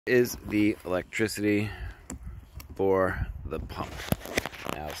Is the electricity for the pump.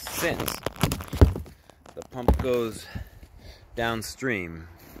 Now, since the pump goes downstream,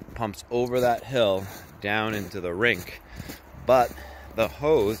 pumps over that hill down into the rink, but the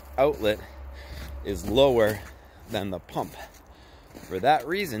hose outlet is lower than the pump. For that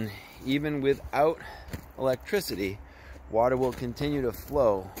reason, even without electricity, water will continue to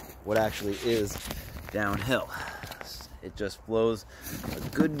flow what actually is downhill. It just flows a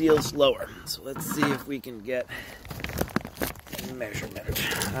good deal slower. So let's see if we can get a measurement.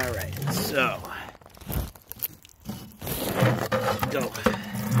 All right, so go.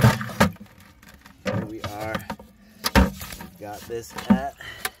 Here we are. We've got this at.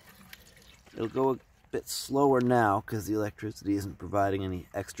 It'll go a bit slower now because the electricity isn't providing any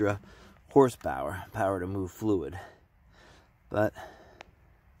extra horsepower, power to move fluid. But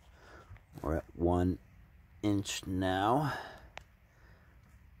we're at 1 inch now.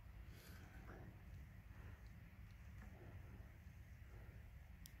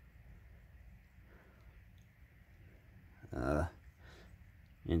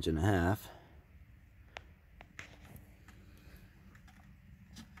 Inch and a half.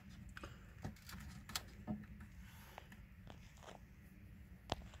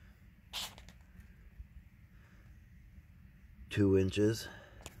 Two inches.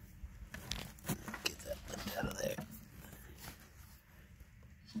 Get that lift out of there.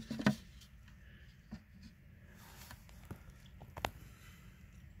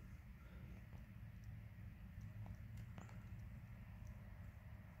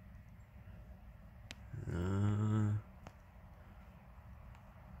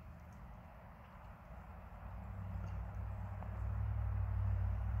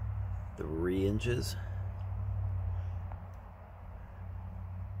 Three inches.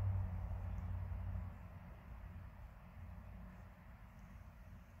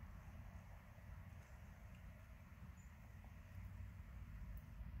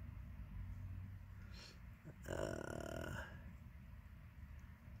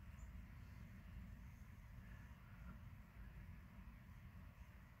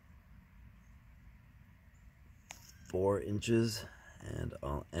 Four inches, and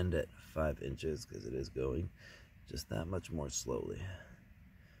I'll end at 5 inches because it is going just that much more slowly.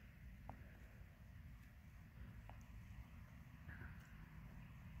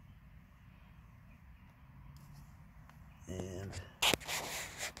 And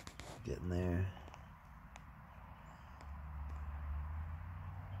getting there.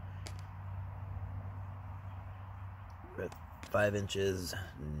 We're at 5 inches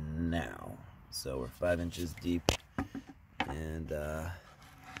now, so we're 5 inches deep and about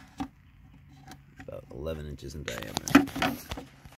 11 inches in diameter.